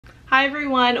Hi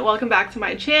everyone, welcome back to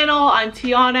my channel. I'm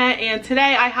Tiana and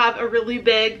today I have a really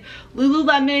big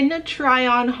Lululemon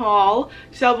try-on haul.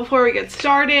 So before we get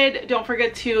started, don't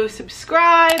forget to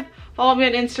subscribe, follow me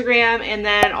on Instagram, and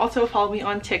then also follow me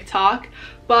on TikTok.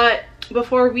 But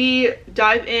before we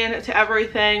dive into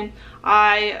everything,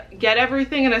 I get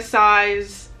everything in a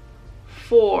size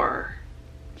 4.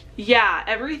 Yeah,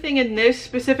 everything in this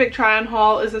specific try-on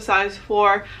haul is a size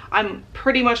 4. I'm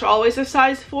pretty much always a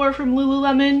size 4 from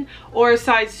Lululemon, or a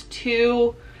size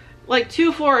 2, like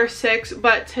 2, 4, or 6,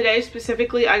 but today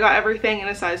specifically I got everything in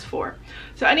a size 4.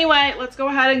 So anyway, let's go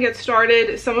ahead and get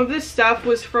started. Some of this stuff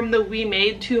was from the We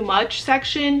Made Too Much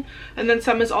section, and then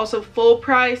some is also full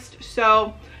priced.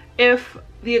 So if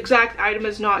the exact item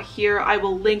is not here, I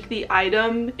will link the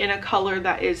item in a color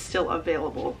that is still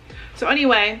available. So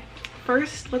anyway,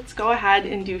 first, let's go ahead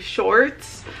and do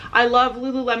shorts. I love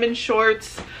Lululemon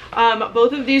shorts.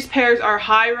 Both of these pairs are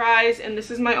high-rise, and this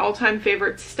is my all-time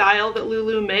favorite style that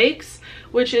Lulu makes,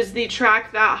 which is the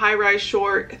Track That High-Rise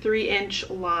Short 3-inch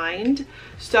lined.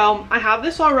 So I have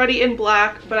this already in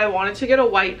black, but I wanted to get a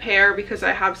white pair because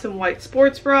I have some white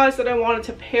sports bras that I wanted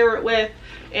to pair it with,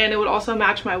 and it would also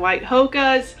match my white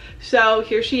Hokas. So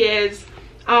here she is.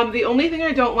 The only thing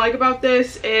I don't like about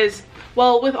this is,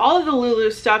 well, with all of the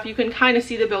Lulu stuff, you can kind of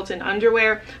see the built-in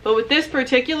underwear, but with this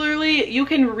particularly, you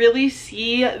can really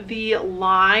see the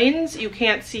lines. You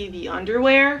can't see the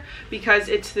underwear because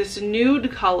it's this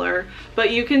nude color,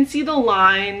 but you can see the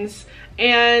lines,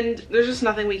 and there's just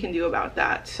nothing we can do about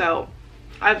that. So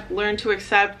I've learned to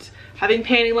accept having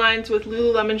panty lines with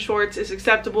Lululemon shorts is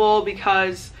acceptable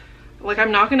because, like,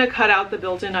 I'm not going to cut out the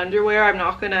built-in underwear. I'm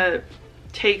not going to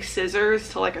take scissors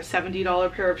to like a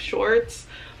 $70 pair of shorts.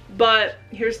 But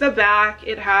here's the back.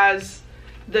 It has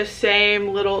the same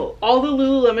little, all the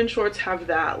Lululemon shorts have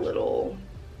that little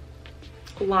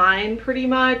line pretty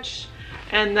much.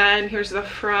 And then here's the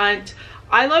front.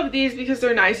 I love these because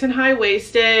they're nice and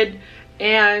high-waisted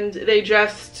and they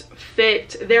just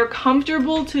fit. They're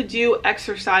comfortable to do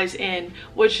exercise in,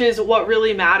 which is what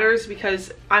really matters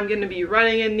because I'm going to be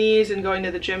running in these and going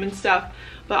to the gym and stuff.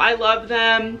 But I love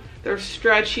them. They're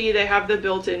stretchy. They have the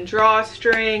built-in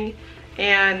drawstring,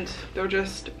 and they're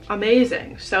just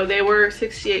amazing. So they were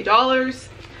 $68.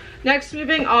 Next,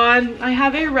 moving on, I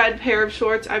have a red pair of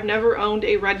shorts. I've never owned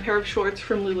a red pair of shorts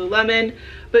from Lululemon,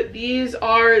 but these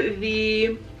are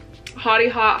the Hotty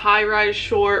Hot High-Rise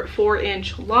Short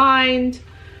 4-inch lined.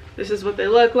 This is what they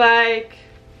look like.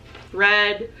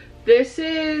 Red. This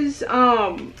is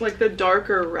like the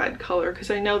darker red color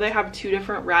because I know they have 2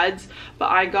 different reds,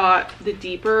 but I got the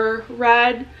deeper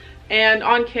red. And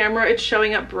on camera, it's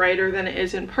showing up brighter than it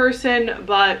is in person,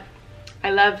 but I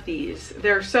love these.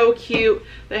 They're so cute.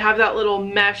 They have that little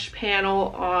mesh panel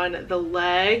on the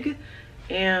leg.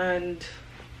 And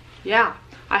yeah,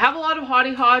 I have a lot of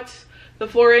Hotty Hots, the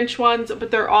 4-inch ones,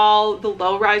 but they're all the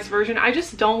low-rise version. I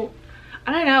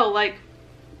don't know, like,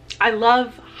 I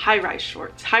love high-rise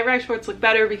shorts. High-rise shorts look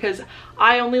better because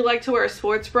I only like to wear a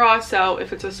sports bra. So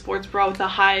if it's a sports bra with a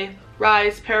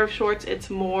high-rise pair of shorts, it's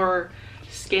more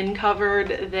skin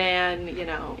covered than, you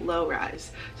know, low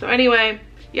rise. So anyway,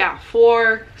 yeah,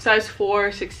 size 4,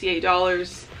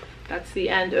 $68. That's the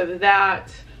end of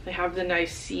that. They have the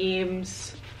nice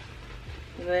seams,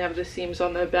 and they have the seams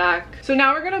on the back. So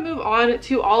now we're gonna move on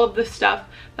to all of the stuff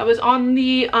that was on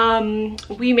the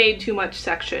We Made Too Much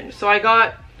section. So I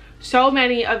got so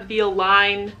many of the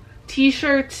Align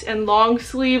t-shirts and long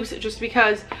sleeves just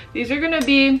because these are gonna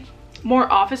be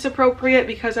more office appropriate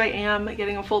because I am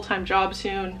getting a full-time job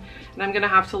soon and I'm gonna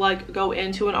have to like go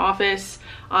into an office.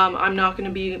 I'm not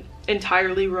gonna be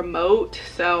entirely remote.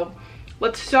 So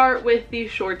let's start with the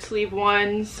short sleeve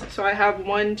ones. So I have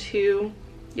 2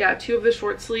 of the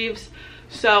short sleeves.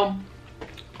 So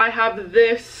I have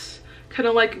this kind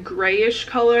of like grayish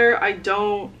color. I'm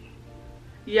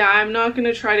not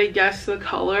gonna try to guess the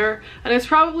color, and it's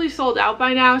probably sold out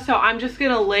by now, so I'm just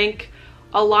gonna link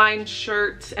Align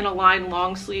shirts and Align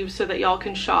long sleeves so that y'all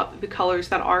can shop the colors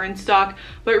that are in stock.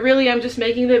 But really, I'm just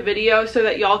making the video so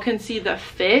that y'all can see the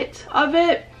fit of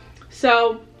it.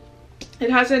 So it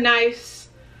has a nice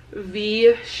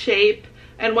V shape,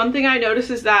 and one thing I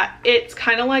noticed is that it's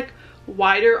kind of like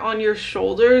wider on your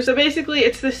shoulders. So basically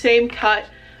it's the same cut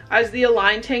as the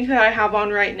Align tank that I have on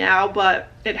right now, but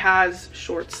it has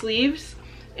short sleeves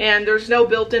and there's no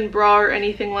built-in bra or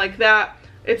anything like that.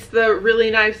 It's the really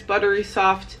nice buttery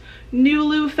soft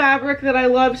Nulu fabric that I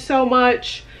love so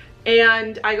much,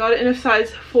 and I got it in a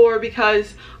size 4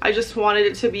 because I just wanted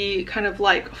it to be kind of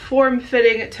like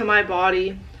form-fitting to my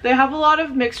body. They have a lot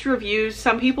of mixed reviews.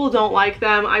 Some people don't like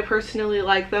them. I personally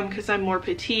like them because I'm more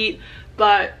petite,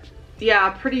 but yeah,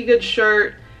 pretty good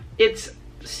shirt. It's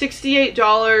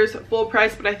 $68 full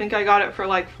price, but I think I got it for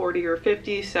like 40 or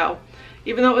 50. So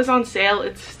even though it was on sale,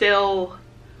 it's still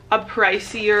a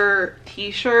pricier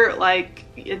t-shirt. Like,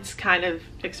 it's kind of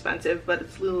expensive, but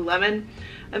it's Lululemon.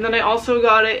 And then I also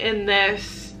got it in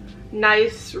this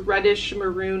nice reddish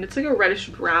maroon. It's like a reddish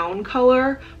brown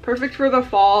color, perfect for the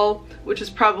fall, which is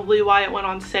probably why it went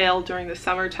on sale during the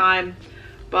summertime.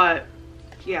 But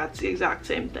yeah, it's the exact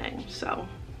same thing. So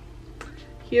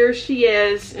here she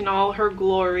is in all her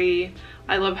glory.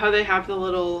 I love how they have the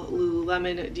little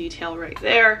Lululemon detail right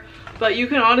there. But you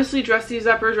can honestly dress these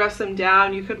up or dress them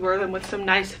down. You could wear them with some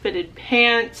nice fitted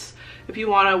pants if you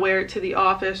want to wear it to the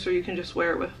office, or you can just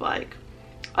wear it with like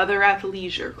other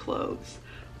athleisure clothes.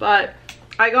 But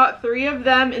I got 3 of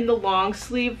them in the long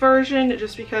sleeve version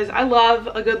just because I love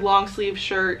a good long sleeve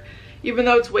shirt, even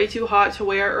though it's way too hot to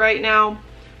wear it right now.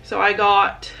 So I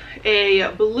got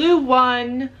a blue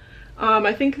one.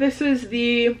 I think this is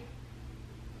the,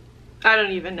 I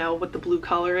don't even know what the blue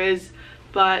color is,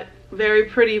 but very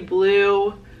pretty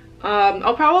blue.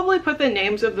 I'll probably put the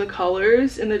names of the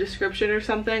colors in the description or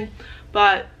something,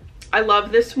 but I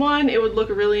love this one. It would look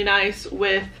really nice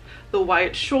with the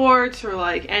white shorts or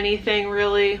like anything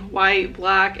really, white,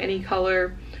 black, any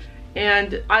color.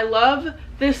 And I love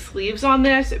the sleeves on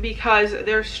this because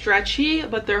they're stretchy,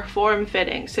 but they're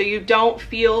form-fitting, so you don't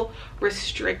feel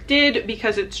restricted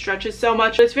because it stretches so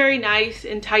much. It's very nice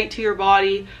and tight to your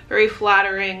body, very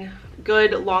flattering,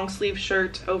 good long sleeve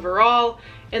shirt overall.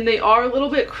 And they are a little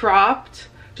bit cropped.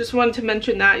 Just wanted to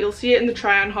mention that. You'll see it in the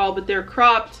try on haul, but they're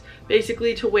cropped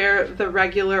basically to where the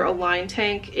regular Align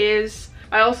tank is.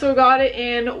 I also got it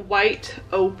in white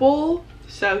opal.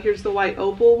 So here's the white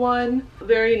opal one.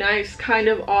 Very nice kind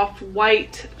of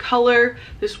off-white color.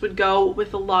 This would go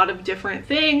with a lot of different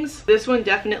things. This one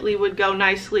definitely would go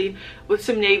nicely with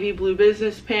some navy blue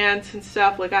business pants and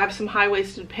stuff. Like, I have some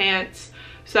high-waisted pants.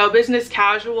 So business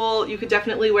casual, you could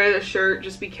definitely wear the shirt.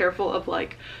 Just be careful of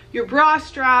like your bra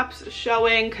straps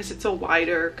showing because it's a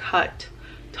wider cut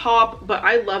top. But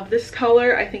I love this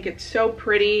color. I think it's so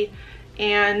pretty.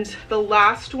 And the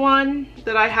last one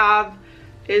that I have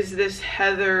is this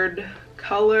heathered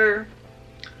color.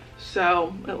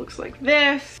 So it looks like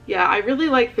this. Yeah, I really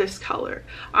like this color.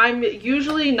 I'm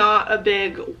usually not a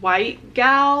big white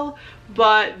gal,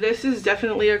 but this is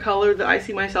definitely a color that I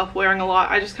see myself wearing a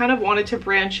lot. I just kind of wanted to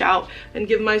branch out and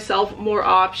give myself more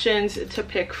options to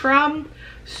pick from.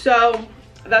 So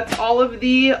that's all of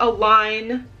the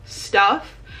Align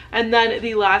stuff. And then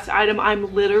the last item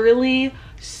I'm literally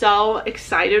so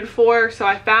excited for. So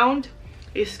I found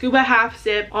a Scuba half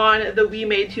zip on the We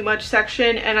Made Too Much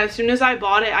section, and as soon as I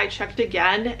bought it, I checked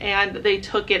again and they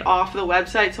took it off the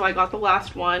website, so I got the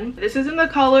last one. This is in the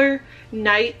color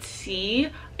Night Sea,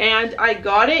 and I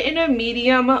got it in a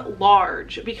medium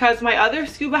large because my other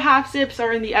Scuba half zips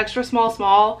are in the extra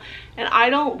small, and I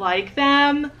don't like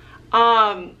them.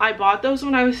 I bought those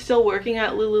when I was still working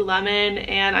at Lululemon,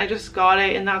 and I just got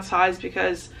it in that size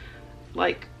because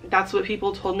like that's what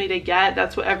people told me to get.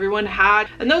 That's what everyone had,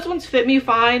 and those ones fit me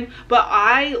fine. But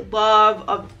I love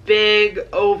a big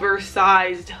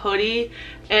oversized hoodie,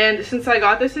 and since I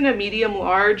got this in a medium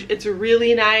large, it's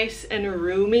really nice and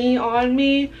roomy on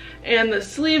me, and the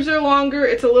sleeves are longer.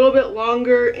 It's a little bit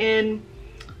longer in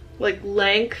like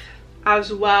length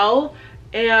as well,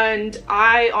 and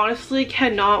I honestly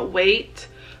cannot wait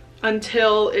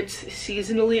until it's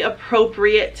seasonally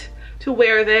appropriate to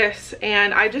wear this.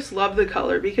 And I just love the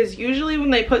color because usually when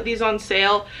they put these on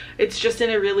sale, it's just in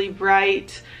a really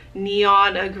bright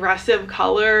neon aggressive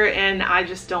color, and I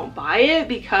just don't buy it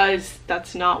because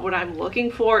that's not what I'm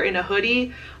looking for in a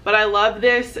hoodie. But I love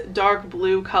this dark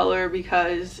blue color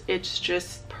because it's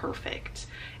just perfect,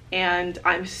 and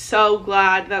I'm so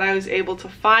glad that I was able to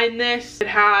find this. It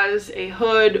has a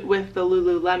hood with the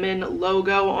Lululemon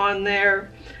logo on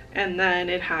there, and then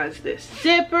it has this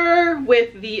zipper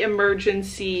with the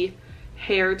emergency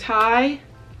hair tie.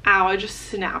 Ow, I just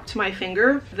snapped my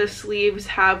finger. The sleeves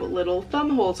have little thumb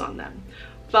holes on them.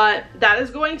 But that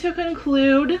is going to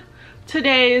conclude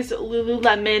today's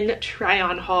Lululemon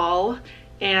try-on haul,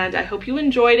 and I hope you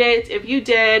enjoyed it. If you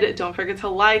did, don't forget to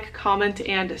like, comment,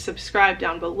 and subscribe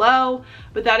down below.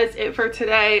 But that is it for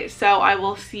today, so I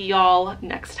will see y'all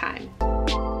next time.